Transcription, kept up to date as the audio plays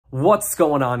What's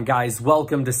going on, guys?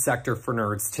 Welcome to Sector for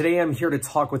Nerds. Today I'm here to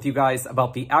talk with you guys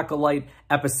about the Acolyte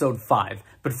Episode 5.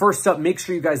 But first up, make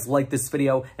sure you guys like this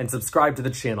video and subscribe to the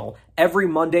channel. Every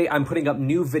Monday, I'm putting up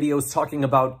new videos talking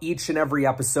about each and every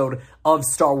episode of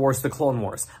Star Wars The Clone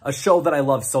Wars, a show that I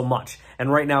love so much.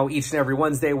 And right now, each and every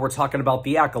Wednesday, we're talking about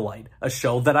The Acolyte, a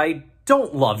show that I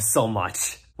don't love so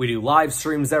much. We do live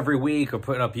streams every week, or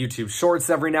put up YouTube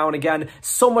shorts every now and again.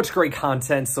 So much great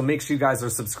content, so make sure you guys are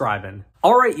subscribing.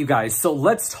 All right, you guys, so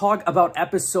let's talk about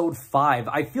episode 5.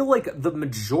 I feel like the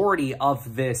majority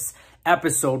of this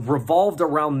episode revolved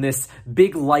around this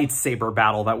big lightsaber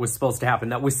battle that was supposed to happen,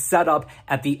 that was set up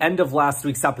at the end of last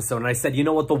week's episode. And I said, you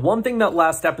know what, the one thing that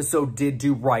last episode did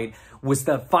do right was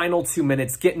the final 2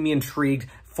 minutes getting me intrigued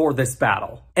for this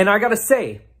battle. And I gotta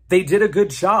say, they did a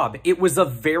good job. It was a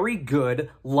very good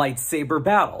lightsaber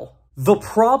battle. The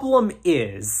problem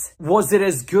is, was it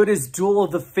as good as Duel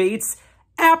of the Fates?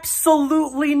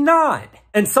 Absolutely not.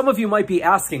 And some of you might be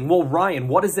asking, well, Ryan,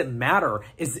 what does it matter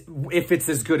if it's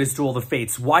as good as Duel of the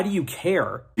Fates? Why do you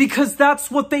care? Because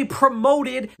that's what they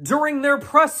promoted during their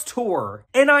press tour.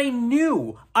 And I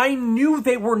knew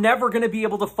they were never going to be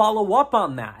able to follow up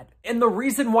on that. And the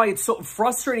reason why it's so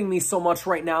frustrating me so much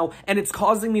right now, and it's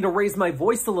causing me to raise my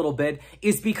voice a little bit,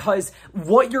 is because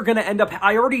what you're going to end up,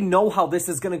 I already know how this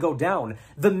is going to go down.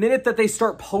 The minute that they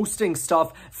start posting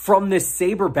stuff from this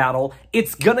saber battle,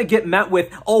 it's going to get met with,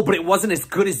 oh, but it wasn't as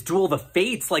good as Duel of the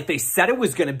Fates like they said it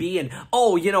was going to be, and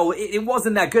oh, you know, it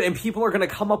wasn't that good, and people are going to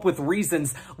come up with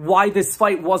reasons why this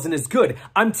fight wasn't as good.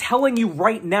 I'm telling you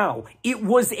right now, it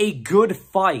was a good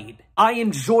fight. I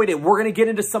enjoyed it. We're going to get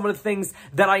into some of the things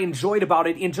that I enjoyed about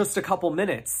it in just a couple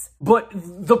minutes. But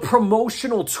the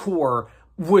promotional tour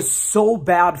was so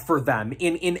bad for them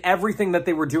in everything that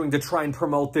they were doing to try and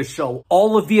promote this show.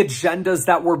 All of the agendas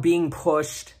that were being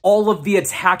pushed, all of the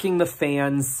attacking the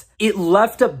fans, it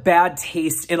left a bad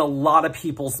taste in a lot of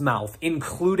people's mouth,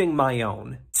 including my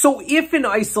own. So if in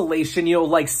isolation, you know,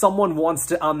 like someone wants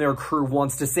to, on their crew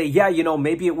wants to say, yeah, you know,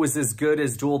 maybe it was as good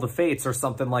as Duel of the Fates or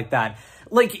something like that.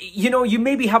 Like, you know, you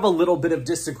maybe have a little bit of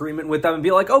disagreement with them and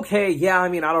be like, okay, yeah, I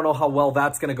mean, I don't know how well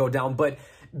that's going to go down, but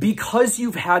because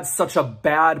you've had such a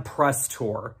bad press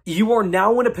tour, you are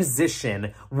now in a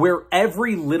position where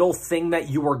every little thing that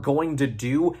you are going to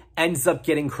do ends up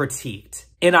getting critiqued.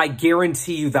 And I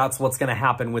guarantee you that's what's going to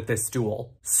happen with this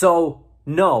duel. So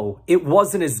no, it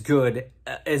wasn't as good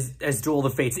as Duel of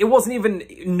the Fates. It wasn't even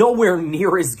nowhere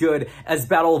near as good as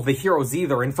Battle of the Heroes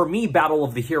either. And for me, Battle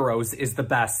of the Heroes is the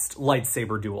best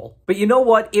lightsaber duel. But you know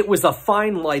what? It was a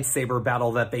fine lightsaber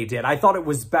battle that they did. I thought it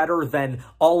was better than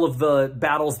all of the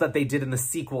battles that they did in the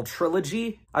sequel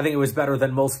trilogy. I think it was better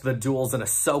than most of the duels in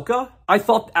Ahsoka. I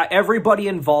thought everybody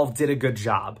involved did a good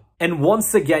job. And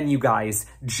once again, you guys,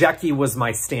 Jackie was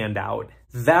my standout.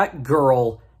 That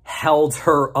girl held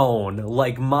her own.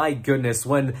 Like, my goodness,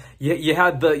 when you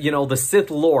had the, you know, the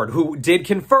Sith Lord, who did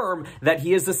confirm that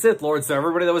he is a Sith Lord. So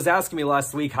everybody that was asking me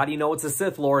last week, how do you know it's a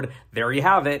Sith Lord? There you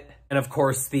have it. And of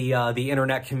course, the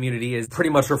internet community is pretty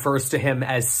much refers to him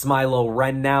as Smilo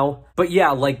Ren now. But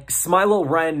yeah, like, Smilo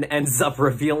Ren ends up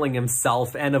revealing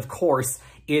himself. And of course,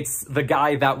 it's the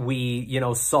guy that we, you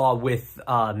know, saw with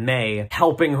May,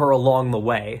 helping her along the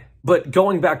way. But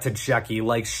going back to Jackie,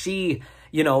 like, she,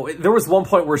 you know, there was one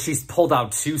point where she pulled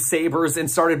out 2 sabers and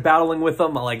started battling with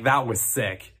them. Like, that was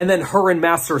sick. And then her and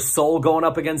Master Soul going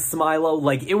up against Smilo,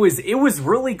 like, it was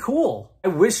really cool. I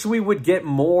wish we would get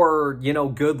more, you know,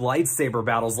 good lightsaber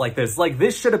battles like this. Like,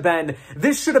 this should have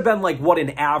been like what an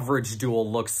average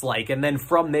duel looks like. And then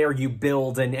from there you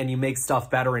build and you make stuff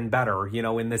better and better, you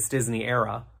know, in this Disney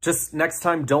era. Just next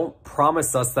time, don't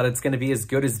promise us that it's going to be as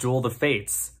good as Duel of the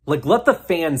Fates. Like, let the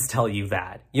fans tell you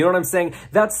that. You know what I'm saying?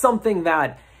 That's something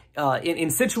that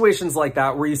in situations like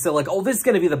that where you say like, oh, this is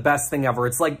going to be the best thing ever.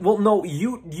 It's like, well, no,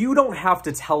 you don't have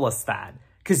to tell us that.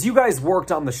 Because you guys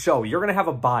worked on the show. You're going to have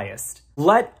a bias.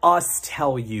 Let us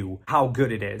tell you how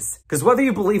good it is. Because whether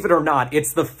you believe it or not,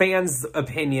 it's the fans'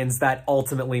 opinions that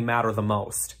ultimately matter the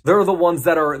most. They're the ones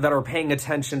that are paying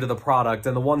attention to the product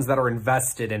and the ones that are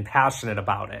invested and passionate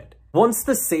about it. Once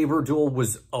the saber duel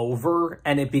was over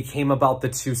and it became about the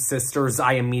 2 sisters,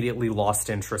 I immediately lost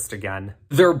interest again.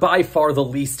 They're by far the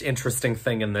least interesting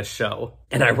thing in this show.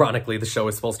 And ironically, the show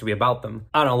is supposed to be about them.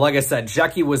 I don't know, like I said,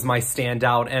 Jackie was my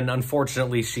standout, and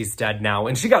unfortunately she's dead now.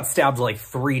 And she got stabbed like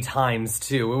 3 times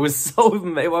too. It was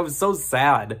so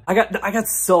sad. I got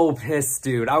so pissed,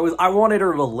 dude. I wanted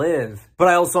her to live. But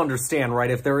I also understand,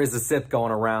 right, if there is a Sith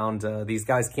going around, these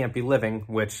guys can't be living,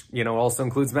 which, you know, also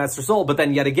includes Master Soul. But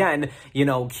then yet again, you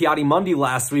know, Ki-Adi-Mundi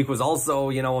last week was also,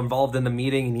 you know, involved in the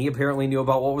meeting, and he apparently knew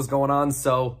about what was going on.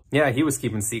 So yeah, he was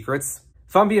keeping secrets.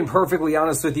 If I'm being perfectly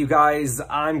honest with you guys,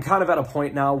 I'm kind of at a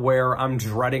point now where I'm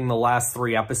dreading the last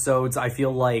 3 episodes. I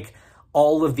feel like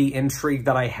all of the intrigue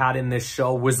that I had in this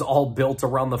show was all built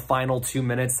around the final 2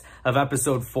 minutes of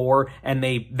episode 4, and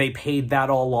they paid that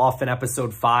all off in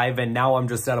episode 5, and now I'm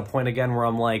just at a point again where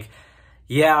I'm like,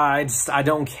 yeah, I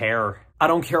don't care. I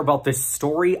don't care about this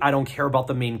story. I don't care about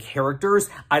the main characters.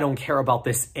 I don't care about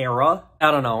this era.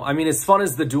 I don't know. I mean, as fun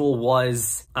as the duel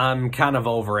was, I'm kind of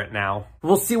over it now.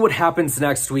 We'll see what happens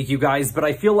next week, you guys, but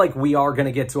I feel like we are going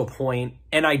to get to a point,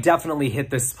 and I definitely hit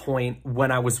this point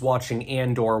when I was watching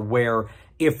Andor, where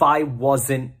if I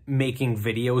wasn't making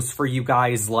videos for you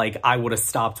guys, like, I would have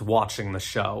stopped watching the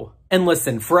show. And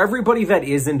listen, for everybody that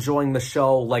is enjoying the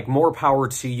show, like, more power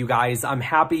to you guys. I'm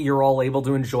happy you're all able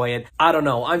to enjoy it. I don't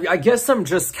know. I guess I'm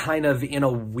just kind of in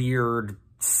a weird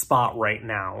spot right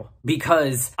now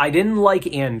because I didn't like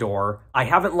Andor. I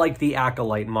haven't liked the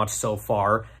Acolyte much so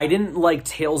far. I didn't like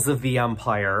Tales of the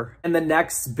Empire. And the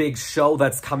next big show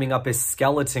that's coming up is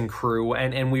Skeleton Crew,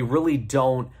 and we really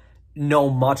don't know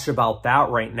much about that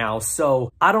right now.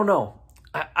 So I don't know.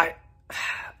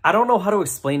 I don't know how to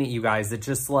explain it, you guys. It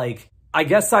just, like, I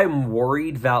guess I'm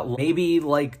worried that maybe,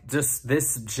 like, just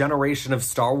this generation of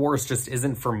Star Wars just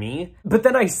isn't for me. But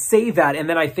then I say that, and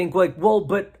then I think, like, well,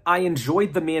 but I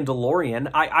enjoyed The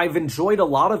Mandalorian. I've enjoyed a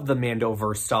lot of the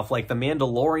Mandoverse stuff, like The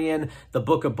Mandalorian, The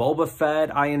Book of Boba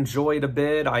Fett, I enjoyed a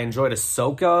bit. I enjoyed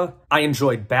Ahsoka. I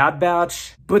enjoyed Bad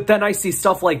Batch. But then I see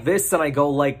stuff like this, and I go,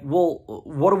 like, well,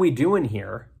 what are we doing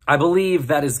here? I believe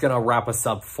that is going to wrap us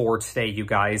up for today, you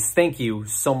guys. Thank you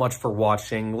so much for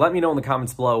watching. Let me know in the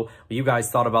comments below what you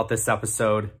guys thought about this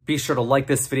episode. Be sure to like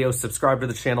this video, subscribe to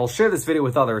the channel, share this video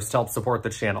with others to help support the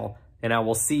channel, and I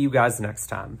will see you guys next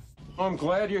time. I'm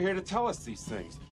glad you're here to tell us these things.